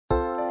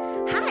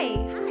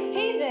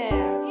Hey there!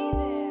 Hey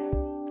there!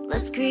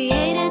 Let's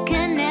create a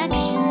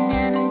connection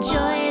and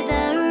enjoy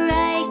the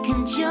ride.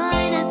 Come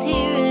join us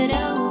here at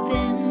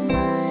Open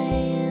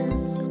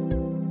Minds.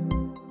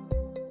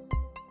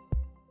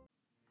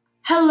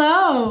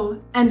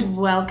 Hello, and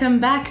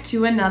welcome back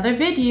to another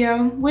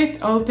video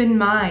with Open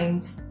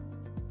Minds.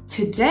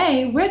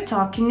 Today we're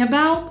talking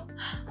about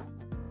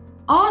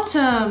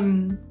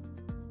autumn.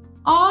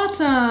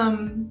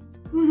 Autumn.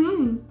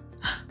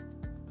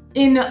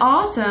 In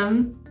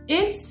autumn,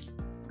 it's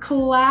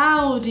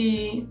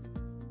cloudy.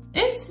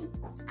 It's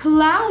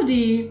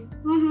cloudy.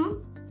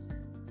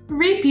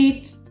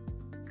 Repeat,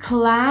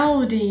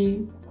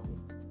 cloudy.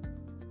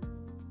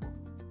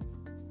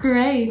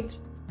 Great.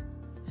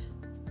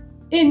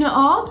 In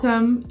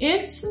autumn,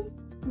 it's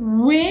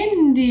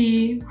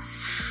windy.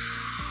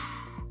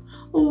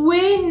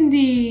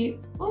 Windy.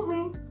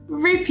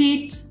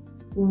 Repeat,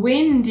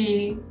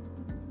 windy.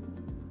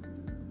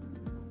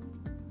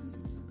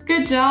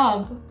 Good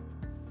job.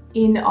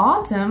 In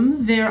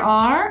autumn, there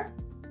are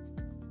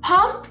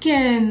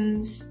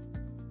pumpkins.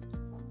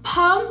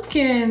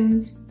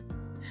 Pumpkins.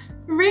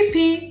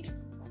 Repeat,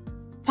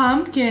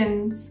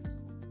 pumpkins.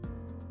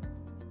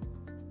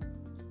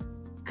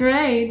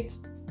 Great.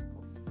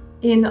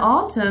 In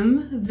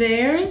autumn,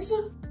 there's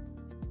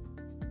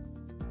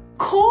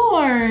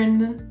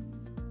corn.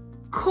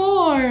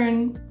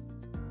 Corn.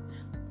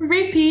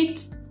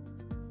 Repeat,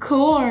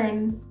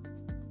 corn.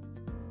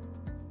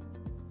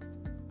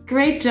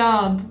 Great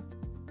job.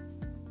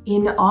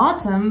 In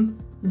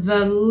autumn,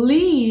 the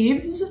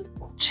leaves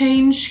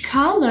change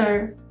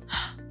color.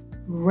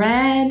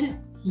 Red,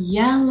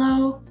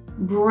 yellow,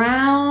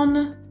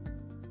 brown.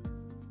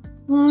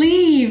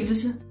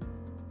 Leaves.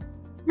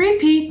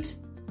 Repeat,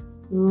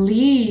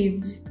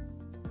 leaves.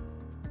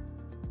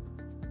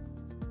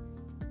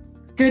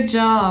 Good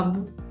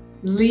job.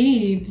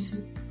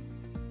 Leaves.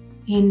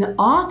 In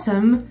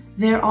autumn,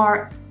 there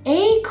are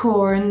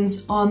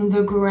acorns on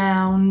the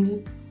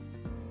ground.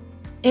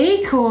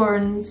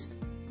 Acorns.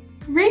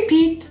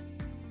 Repeat,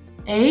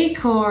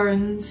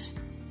 acorns.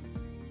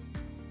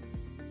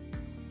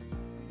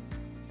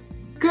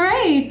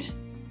 Great!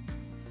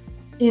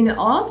 In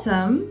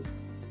autumn,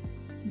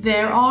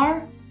 there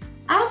are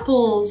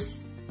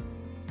apples.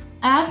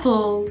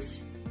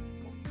 Apples.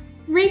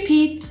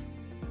 Repeat,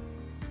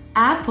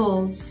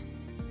 apples.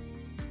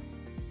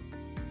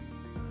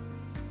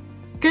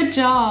 Good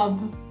job.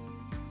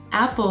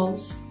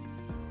 Apples.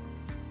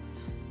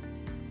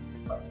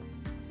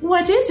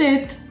 What is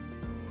it?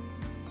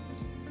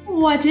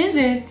 What is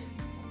it?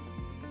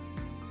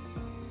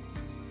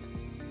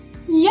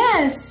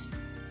 Yes,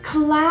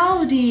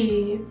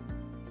 cloudy.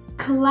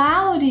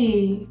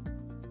 Cloudy.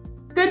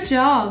 Good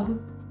job.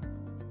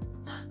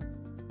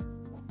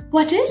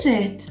 What is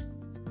it?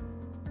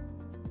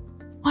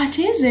 What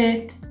is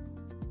it?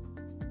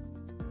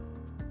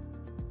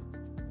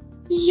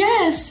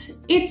 Yes,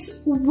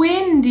 it's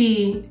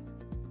windy.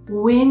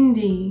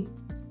 Windy.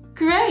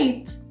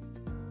 Great.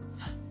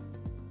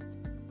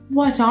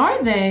 What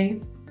are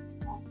they?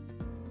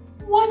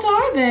 What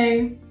are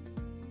they?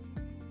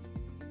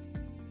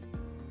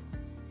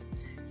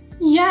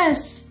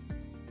 Yes,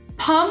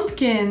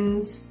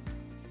 pumpkins.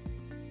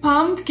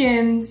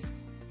 Pumpkins.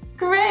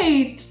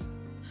 Great.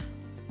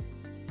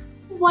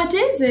 What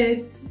is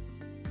it?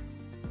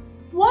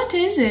 What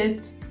is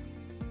it?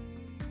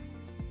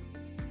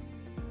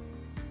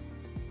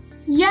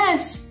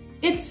 Yes,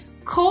 it's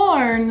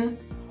corn.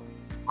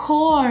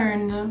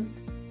 Corn.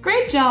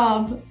 Great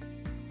job.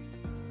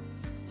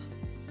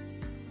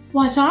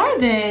 What are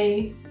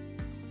they?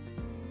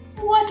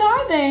 What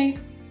are they?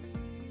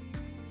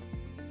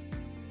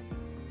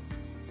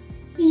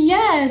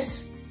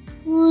 Yes,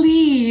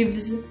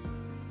 leaves.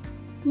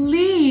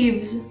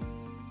 Leaves.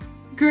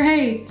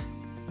 Great.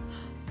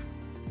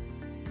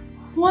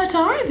 What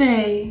are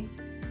they?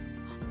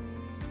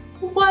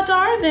 What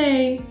are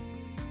they?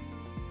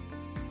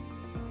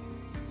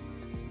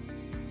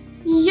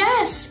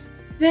 Yes,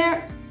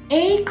 they're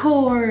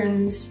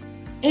acorns.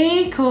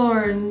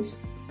 Acorns.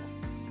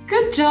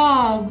 Good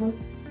job.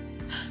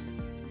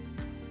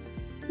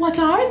 What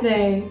are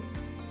they?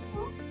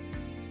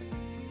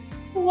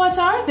 What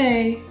are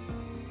they?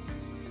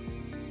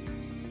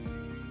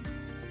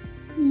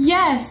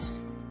 Yes,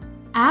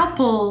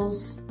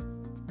 apples.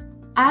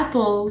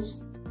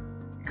 Apples.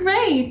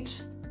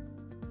 Great.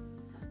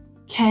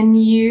 Can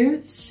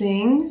you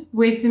sing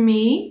with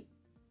me?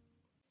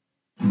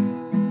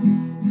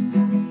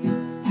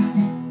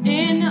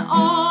 In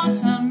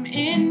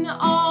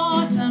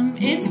autumn,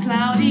 it's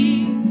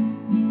cloudy.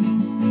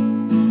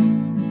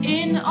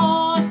 In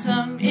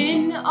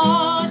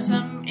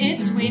autumn,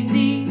 it's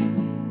windy.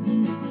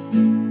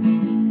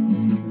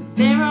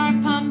 There are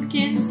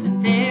pumpkins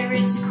and there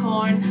is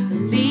corn. The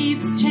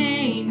leaves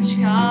change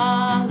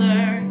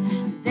color.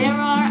 There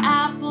are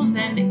apples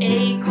and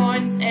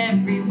acorns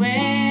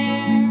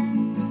everywhere.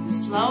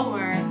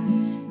 Slower.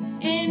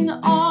 In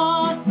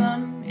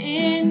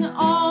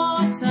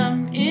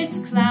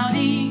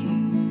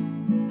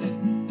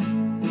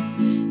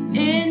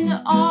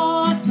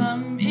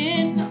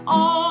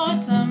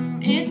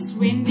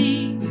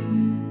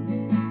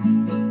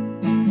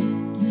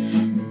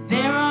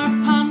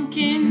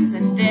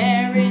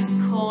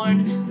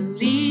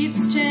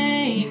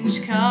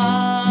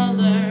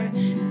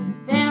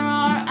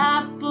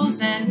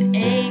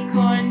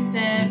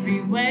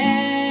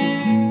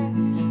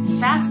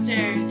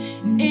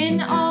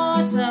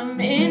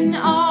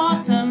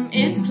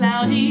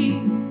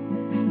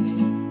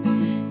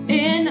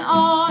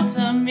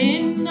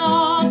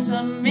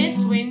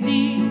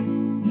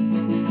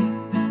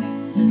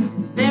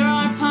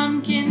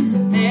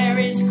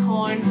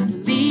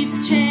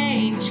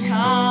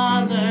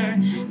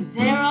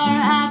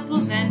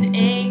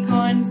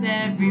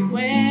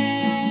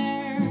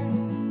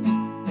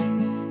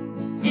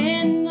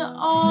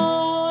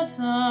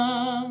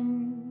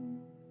autumn.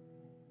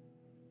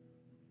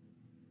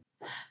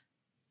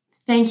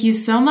 Thank you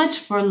so much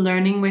for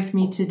learning with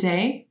me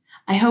today.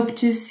 I hope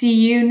to see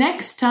you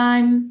next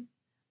time.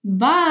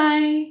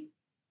 Bye!